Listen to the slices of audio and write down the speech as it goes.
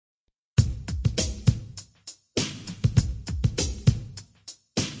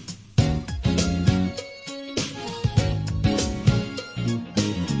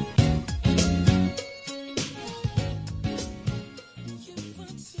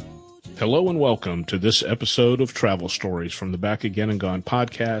Hello and welcome to this episode of Travel Stories from the Back Again and Gone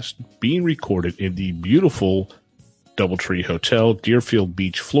podcast, being recorded in the beautiful Doubletree Hotel, Deerfield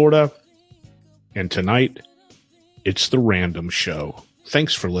Beach, Florida. And tonight, it's the Random Show.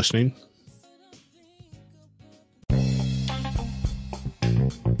 Thanks for listening.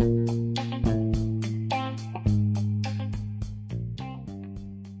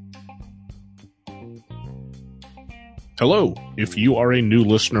 Hello. If you are a new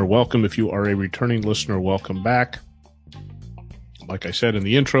listener, welcome. If you are a returning listener, welcome back. Like I said in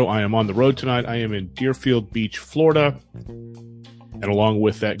the intro, I am on the road tonight. I am in Deerfield Beach, Florida. And along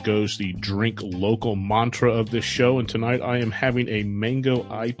with that goes the drink local mantra of this show. And tonight I am having a mango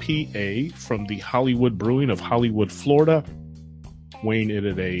IPA from the Hollywood Brewing of Hollywood, Florida, weighing it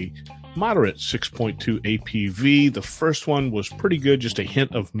at a moderate 6.2 APV. The first one was pretty good, just a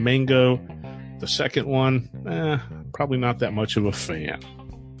hint of mango. The second one, probably not that much of a fan.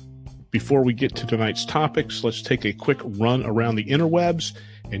 Before we get to tonight's topics, let's take a quick run around the interwebs.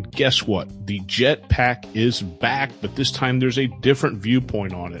 And guess what? The jetpack is back, but this time there's a different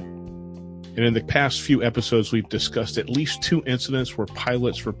viewpoint on it. And in the past few episodes, we've discussed at least two incidents where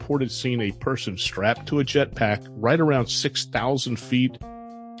pilots reported seeing a person strapped to a jetpack right around 6,000 feet,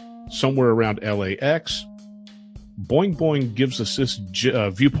 somewhere around LAX. Boing Boing gives us this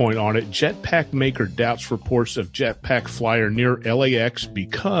viewpoint on it. Jetpack maker doubts reports of jetpack flyer near LAX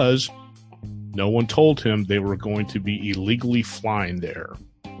because no one told him they were going to be illegally flying there.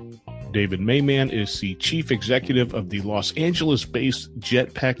 David Mayman is the chief executive of the Los Angeles-based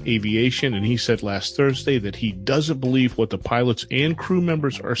Jetpack Aviation, and he said last Thursday that he doesn't believe what the pilots and crew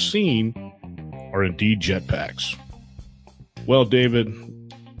members are seeing are indeed jetpacks. Well, David,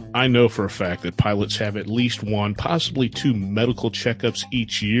 I know for a fact that pilots have at least one, possibly two medical checkups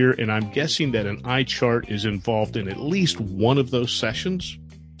each year, and I'm guessing that an eye chart is involved in at least one of those sessions.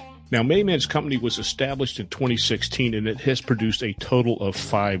 Now, Mayman's company was established in 2016, and it has produced a total of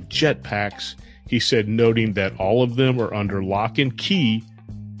 5 jetpacks, he said, noting that all of them are under lock and key,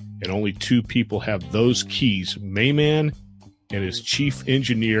 and only 2 people have those keys, Mayman and his chief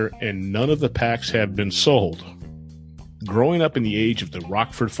engineer, and none of the packs have been sold. Growing up in the age of the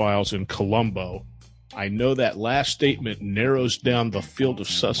Rockford Files in Colombo, I know that last statement narrows down the field of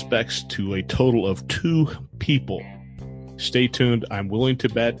suspects to a total of 2 people. Stay tuned. I'm willing to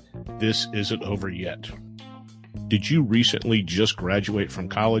bet this isn't over yet. Did you recently just graduate from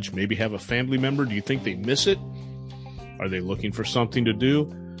college? Maybe have a family member? Do you think they miss it? Are they looking for something to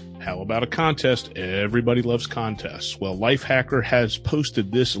do? How about a contest? Everybody loves contests. Well, Lifehacker has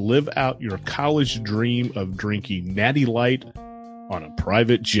posted this: live out your college dream of drinking Natty Light on a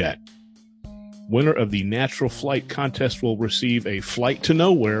private jet. Winner of the Natural Flight contest will receive a flight to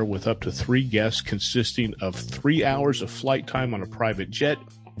nowhere with up to 3 guests, consisting of 3 hours of flight time on a private jet,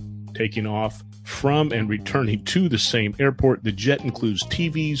 taking off from and returning to the same airport. The jet includes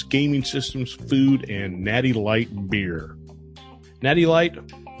TVs, gaming systems, food, and Natty Light beer. Natty Light?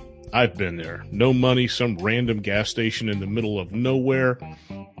 I've been there. No money, some random gas station in the middle of nowhere.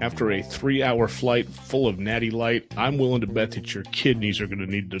 After a 3-hour flight full of Natty Light, I'm willing to bet that your kidneys are going to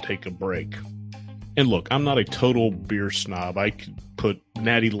need to take a break. And look, I'm not a total beer snob. I could put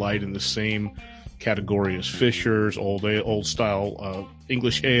Natty Light in the same category as Fisher's, old style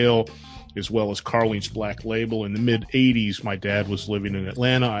English ale, as well as Carling's Black Label. In the mid-'80s, my dad was living in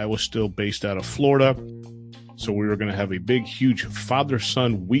Atlanta. I was still based out of Florida. So we were going to have a big, huge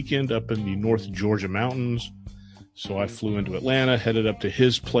father-son weekend up in the North Georgia mountains. So I flew into Atlanta, headed up to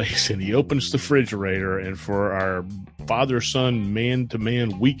his place, and he opens the refrigerator. And for our father-son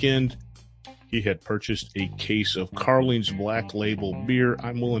man-to-man weekend, he had purchased a case of Carling's Black Label beer.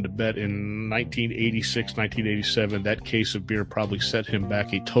 I'm willing to bet in 1986, 1987, that case of beer probably set him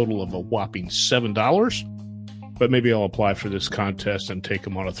back a total of a whopping $7. But maybe I'll apply for this contest and take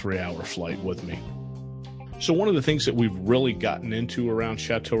him on a 3-hour flight with me. So one of the things that we've really gotten into around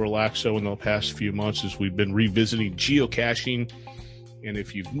Chateau Relaxo in the past few months is we've been revisiting geocaching. And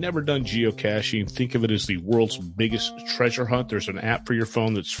if you've never done geocaching, think of it as the world's biggest treasure hunt. There's an app for your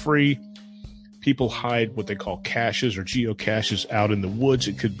phone that's free. People hide what they call caches or geocaches out in the woods.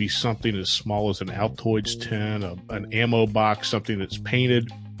 It could be something as small as an Altoids tin, an ammo box, something that's painted.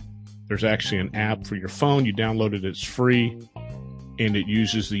 There's actually an app for your phone. You download it, it's free. And it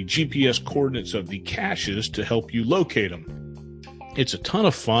uses the GPS coordinates of the caches to help you locate them. It's a ton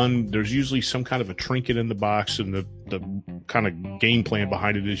of fun. There's usually some kind of a trinket in the box, and the kind of game plan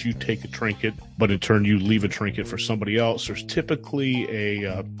behind it is you take a trinket, but in turn you leave a trinket for somebody else. There's typically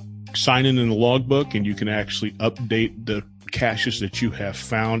a sign in the logbook, and you can actually update the caches that you have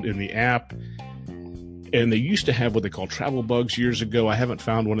found in the app. And they used to have what they call travel bugs years ago. I haven't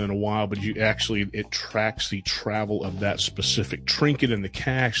found one in a while, but it tracks the travel of that specific trinket and the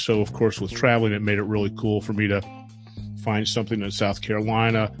cache. So, of course, with traveling, it made it really cool for me to find something in South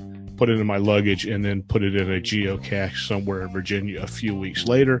Carolina, put it in my luggage, and then put it in a geocache somewhere in Virginia a few weeks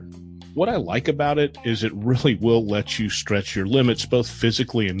later. What I like about it is it really will let you stretch your limits, both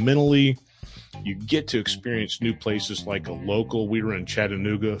physically and mentally. You get to experience new places like a local. We were in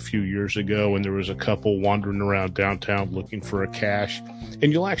Chattanooga a few years ago, and there was a couple wandering around downtown looking for a cache.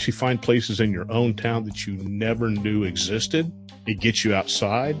 And you'll actually find places in your own town that you never knew existed. It gets you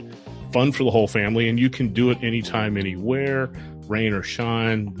outside, fun for the whole family, and you can do it anytime, anywhere, rain or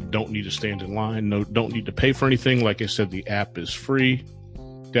shine. Don't need to stand in line. No, don't need to pay for anything. Like I said, the app is free.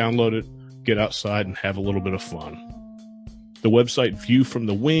 Download it, get outside, and have a little bit of fun. The website View from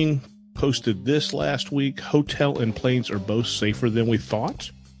the Wing posted this last week. Hotel and planes are both safer than we thought.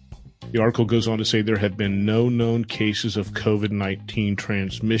 The article goes on to say there have been no known cases of COVID-19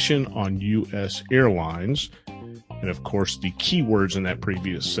 transmission on U.S. airlines. And of course, the key words in that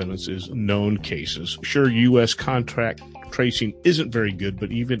previous sentence is known cases. Sure, U.S. contact tracing isn't very good,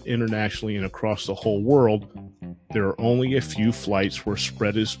 but even internationally and across the whole world, there are only a few flights where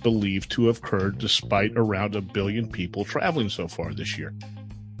spread is believed to have occurred, despite around 1 billion people traveling so far this year.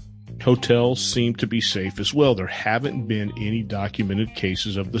 Hotels seem to be safe as well. There haven't been any documented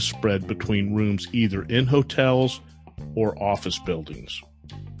cases of the spread between rooms either in hotels or office buildings.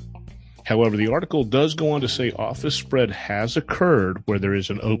 However, the article does go on to say office spread has occurred where there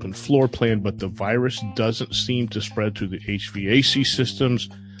is an open floor plan, but the virus doesn't seem to spread through the HVAC systems,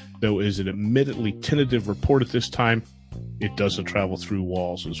 though is an admittedly tentative report at this time. It doesn't travel through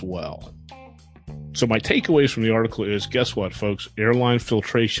walls as well. So my takeaways from the article is, guess what, folks? Airline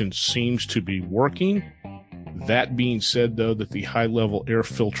filtration seems to be working. That being said, though, that the high-level air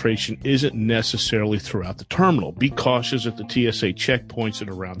filtration isn't necessarily throughout the terminal. Be cautious at the TSA checkpoints and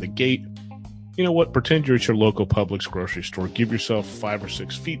around the gate. You know what? Pretend you're at your local Publix grocery store. Give yourself 5 or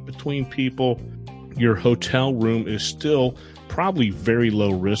 6 feet between people. Your hotel room is still probably very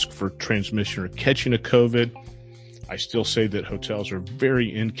low risk for transmission or catching a COVID. I still say that hotels are very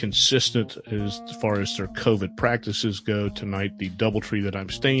inconsistent as far as their COVID practices go. Tonight, the DoubleTree that I'm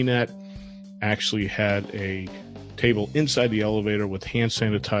staying at actually had a table inside the elevator with hand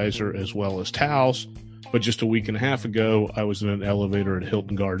sanitizer as well as towels. But just a week and a half ago, I was in an elevator at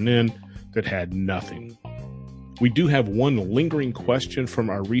Hilton Garden Inn that had nothing. We do have one lingering question from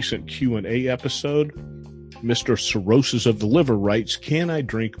our recent Q&A episode. Mr. Cirrhosis of the Liver writes, can I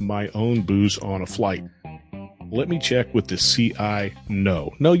drink my own booze on a flight? Let me check with the CI.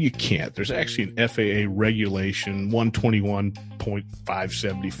 No, you can't. There's actually an FAA regulation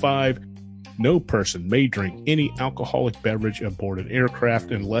 121.575. No person may drink any alcoholic beverage aboard an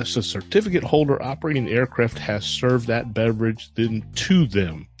aircraft unless the certificate holder operating the aircraft has served that beverage then to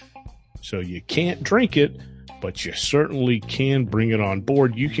them. So you can't drink it, but you certainly can bring it on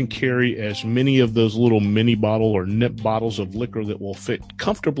board. You can carry as many of those little mini bottle or nip bottles of liquor that will fit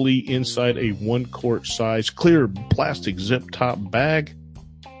comfortably inside a 1-quart size clear plastic zip top bag.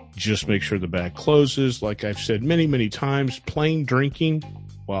 Just make sure the bag closes. Like I've said many, many times, plain drinking,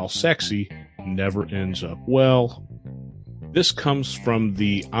 while sexy, never ends up well. This comes from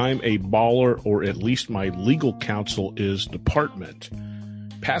the I'm a baller, or at least my legal counsel is department.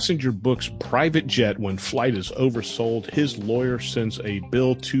 Passenger books private jet when flight is oversold. His lawyer sends a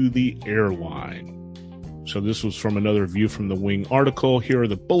bill to the airline. So this was from another View from the Wing article. Here are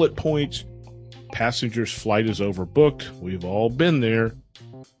the bullet points. Passenger's flight is overbooked. We've all been there.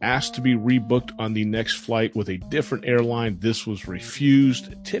 Asked to be rebooked on the next flight with a different airline. This was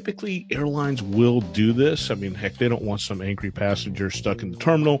refused. Typically, airlines will do this. I mean, heck, they don't want some angry passenger stuck in the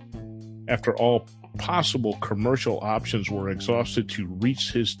terminal. After all possible commercial options were exhausted to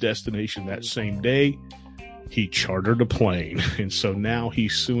reach his destination that same day, he chartered a plane. And so now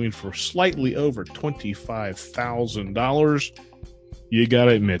he's suing for slightly over $25,000. You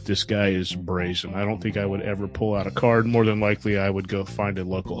gotta admit, this guy is brazen. I don't think I would ever pull out a card. More than likely, I would go find a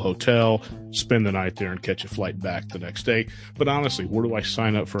local hotel, spend the night there, and catch a flight back the next day. But honestly, where do I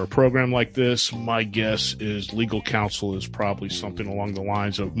sign up for a program like this? My guess is legal counsel is probably something along the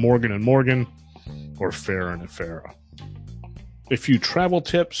lines of Morgan & Morgan or Farron & Farah. A few travel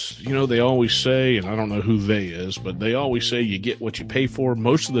tips. You know, they always say, and I don't know who they is, but they always say you get what you pay for.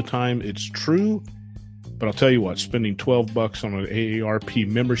 Most of the time, it's true. But I'll tell you what, spending $12 on an AARP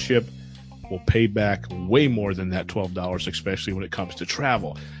membership will pay back way more than that $12, especially when it comes to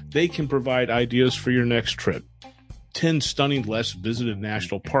travel. They can provide ideas for your next trip. 10 stunning less visited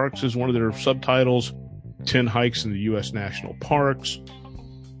national parks is one of their subtitles. 10 hikes in the U.S. national parks.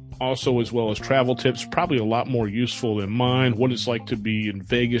 Also, as well as travel tips, probably a lot more useful than mine, what it's like to be in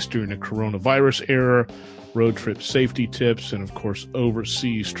Vegas during the coronavirus era, road trip safety tips, and of course,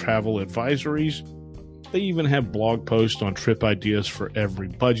 overseas travel advisories. They even have blog posts on trip ideas for every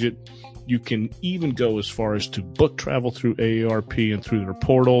budget. You can even go as far as to book travel through AARP and through their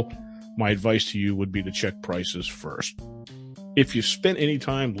portal. My advice to you would be to check prices first. If you spent any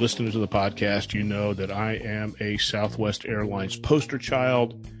time listening to the podcast, you know that I am a Southwest Airlines poster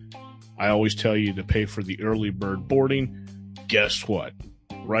child. I always tell you to pay for the early bird boarding. Guess what?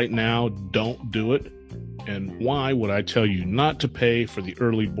 Right now, don't do it. And why would I tell you not to pay for the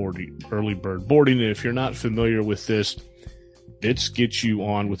early bird boarding? And if you're not familiar with this, it gets you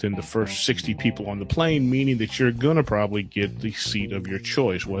on within the first 60 people on the plane, meaning that you're going to probably get the seat of your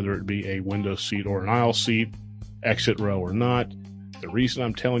choice, whether it be a window seat or an aisle seat, exit row or not. The reason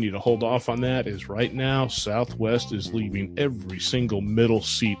I'm telling you to hold off on that is right now, Southwest is leaving every single middle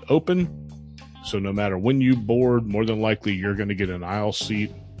seat open. So no matter when you board, more than likely you're going to get an aisle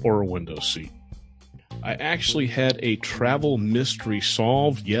seat or a window seat. I actually had a travel mystery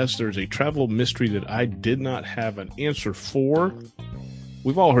solved. Yes, there's a travel mystery that I did not have an answer for.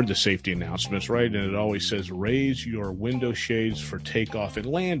 We've all heard the safety announcements, right? And it always says, raise your window shades for takeoff and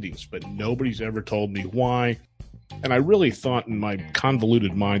landings, but nobody's ever told me why. And I really thought in my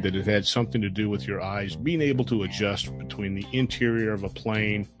convoluted mind that it had something to do with your eyes being able to adjust between the interior of a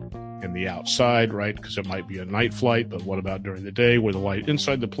plane and the outside, right? Because it might be a night flight, but what about during the day where the light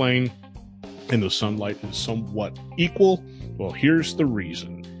inside the plane and the sunlight is somewhat equal? Well, here's the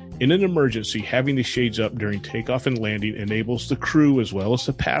reason. In an emergency, having the shades up during takeoff and landing enables the crew as well as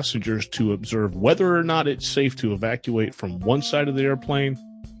the passengers to observe whether or not it's safe to evacuate from one side of the airplane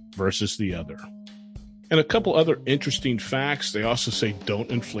versus the other. And a couple other interesting facts. They also say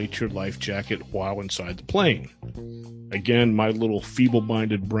don't inflate your life jacket while inside the plane. Again, my little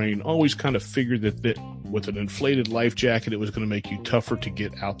feeble-minded brain always kind of figured that with an inflated life jacket, it was going to make you tougher to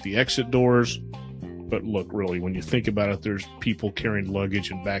get out the exit doors. But look, really, when you think about it, there's people carrying luggage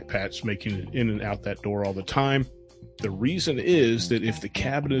and backpacks making it in and out that door all the time. The reason is that if the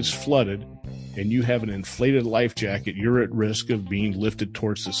cabin is flooded and you have an inflated life jacket, you're at risk of being lifted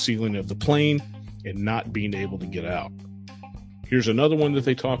towards the ceiling of the plane and not being able to get out. Here's another one that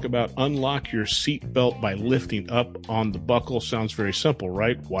they talk about. Unlock your seat belt by lifting up on the buckle. Sounds very simple,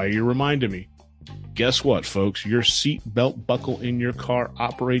 right? Why are you reminding me? Guess what, folks? Your seat belt buckle in your car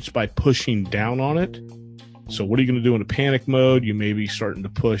operates by pushing down on it. So what are you going to do in a panic mode? You may be starting to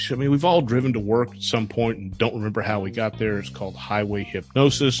push. I mean, we've all driven to work at some point and don't remember how we got there. It's called highway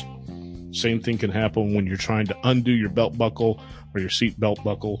hypnosis. Same thing can happen when you're trying to undo your belt buckle or your seat belt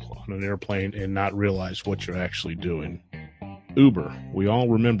buckle on an airplane and not realize what you're actually doing. Uber. We all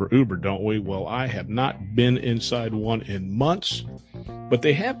remember Uber, don't we? Well, I have not been inside one in months, but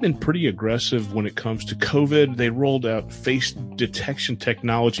they have been pretty aggressive when it comes to COVID. They rolled out face detection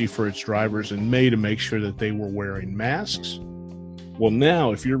technology for its drivers in May to make sure that they were wearing masks. Well,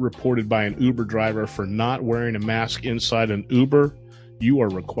 now, if you're reported by an Uber driver for not wearing a mask inside an Uber, you are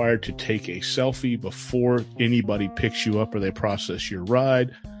required to take a selfie before anybody picks you up or they process your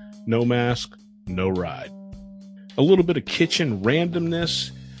ride. No mask, no ride. A little bit of kitchen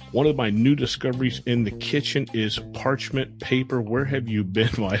randomness. One of my new discoveries in the kitchen is parchment paper. Where have you been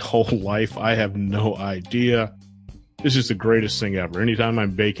my whole life? I have no idea. This is the greatest thing ever. Anytime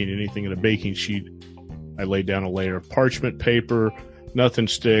I'm baking anything in a baking sheet, I lay down a layer of parchment paper. Nothing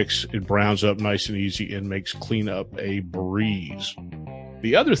sticks. It browns up nice and easy and makes cleanup a breeze.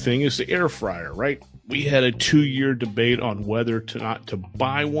 The other thing is the air fryer, right? We had a 2-year debate on whether to not to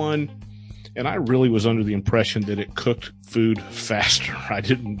buy one. And I really was under the impression that it cooked food faster.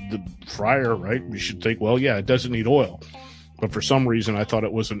 The fryer, right? You should think, well, yeah, it doesn't need oil. But for some reason, I thought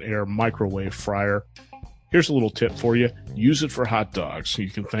it was an air microwave fryer. Here's a little tip for you. Use it for hot dogs. You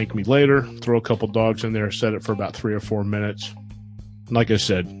can thank me later. Throw a couple dogs in there, set it for about 3 or 4 minutes. Like I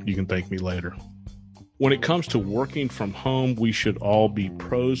said, you can thank me later. When it comes to working from home, we should all be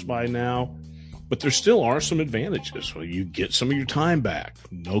pros by now. But there still are some advantages. Well, you get some of your time back.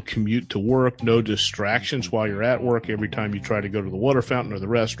 No commute to work, no distractions while you're at work. Every time you try to go to the water fountain or the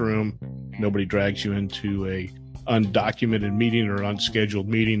restroom, nobody drags you into a undocumented meeting or unscheduled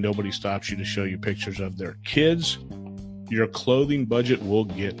meeting. Nobody stops you to show you pictures of their kids. Your clothing budget will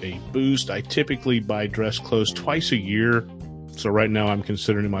get a boost. I typically buy dress clothes twice a year. So right now I'm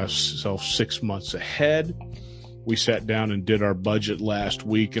considering myself 6 months ahead. We sat down and did our budget last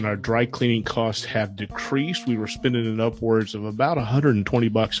week, and our dry cleaning costs have decreased. We were spending in upwards of about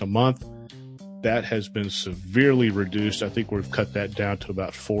 $120 a month. That has been severely reduced. I think we've cut that down to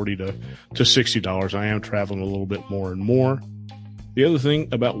about $40 to $60. I am traveling a little bit more and more. The other thing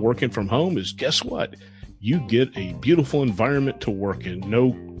about working from home is, guess what? You get a beautiful environment to work in.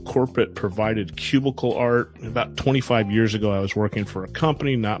 No corporate provided cubicle art. About 25 years ago, I was working for a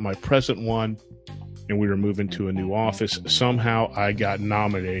company, not my present one, and we were moving to a new office. Somehow I got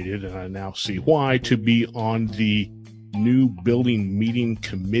nominated, and I now see why, to be on the new building meeting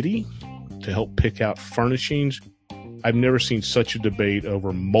committee to help pick out furnishings. I've never seen such a debate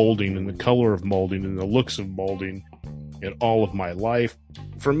over molding and the color of molding and the looks of molding in all of my life.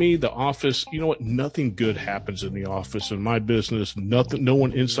 For me, the office, you know what? Nothing good happens in the office. In my business, no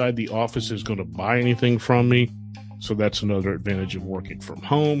one inside the office is going to buy anything from me. So that's another advantage of working from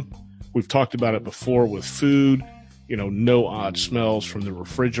home. We've talked about it before with food. You know, no odd smells from the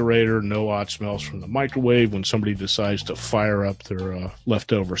refrigerator, no odd smells from the microwave when somebody decides to fire up their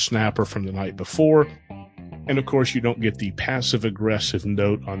leftover snapper from the night before. And of course, you don't get the passive-aggressive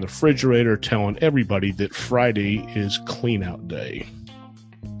note on the refrigerator telling everybody that Friday is clean-out day.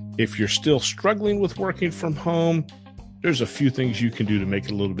 If you're still struggling with working from home, there's a few things you can do to make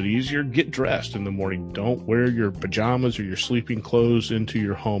it a little bit easier. Get dressed in the morning. Don't wear your pajamas or your sleeping clothes into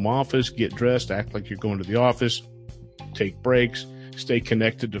your home office. Get dressed, act like you're going to the office. Take breaks. Stay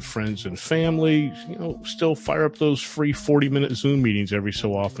connected to friends and family. You know, still fire up those free 40-minute Zoom meetings every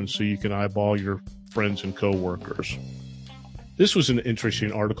so often so you can eyeball your friends and coworkers. This was an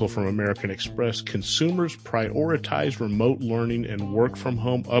interesting article from American Express. Consumers prioritize remote learning and work from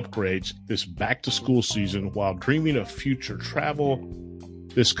home upgrades this back to school season while dreaming of future travel.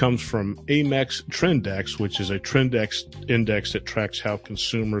 This comes from Amex Trendex, which is a Trendex index that tracks how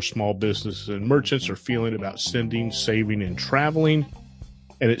consumers, small businesses, and merchants are feeling about sending, saving, and traveling.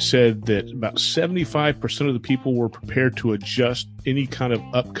 And it said that about 75% of the people were prepared to adjust any kind of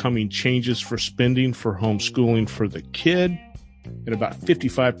upcoming changes for spending for homeschooling for the kid. And about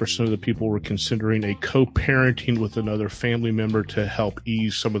 55% of the people were considering a co-parenting with another family member to help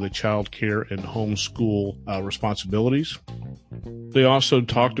ease some of the child care and homeschool responsibilities. They also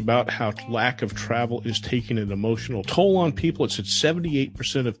talked about how lack of travel is taking an emotional toll on people. It said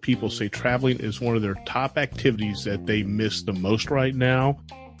 78% of people say traveling is one of their top activities that they miss the most right now.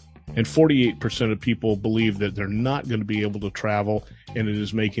 And 48% of people believe that they're not going to be able to travel, and it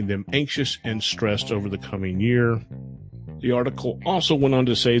is making them anxious and stressed over the coming year. The article also went on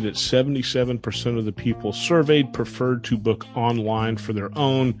to say that 77% of the people surveyed preferred to book online for their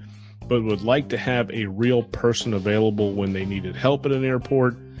own, but would like to have a real person available when they needed help at an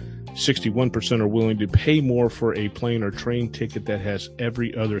airport. 61% are willing to pay more for a plane or train ticket that has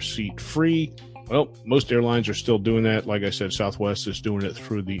every other seat free. Well, most airlines are still doing that. Like I said, Southwest is doing it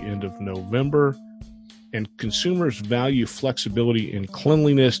through the end of November. And consumers value flexibility and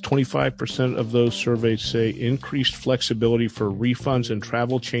cleanliness. 25% of those surveyed say increased flexibility for refunds and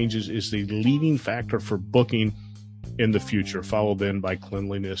travel changes is the leading factor for booking in the future, followed then by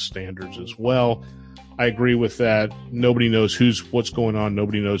cleanliness standards as well. I agree with that. Nobody knows what's going on.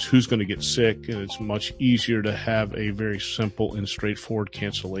 Nobody knows who's going to get sick, and it's much easier to have a very simple and straightforward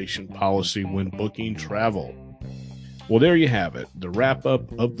cancellation policy when booking travel. Well, there you have it, the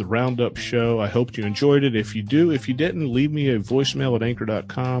wrap-up of the Roundup Show. I hope you enjoyed it. If you didn't, leave me a voicemail at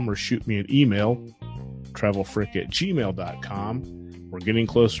anchor.com or shoot me an email, travelfrick@gmail.com. We're getting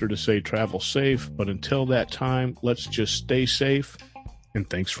closer to say travel safe, but until that time, let's just stay safe, and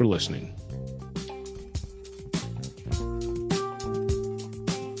thanks for listening.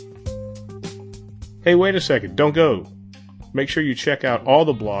 Hey, wait a second. Don't go. Make sure you check out all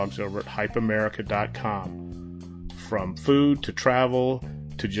the blogs over at hypeamerica.com. From food to travel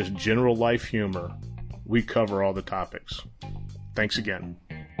to just general life humor, we cover all the topics. Thanks again.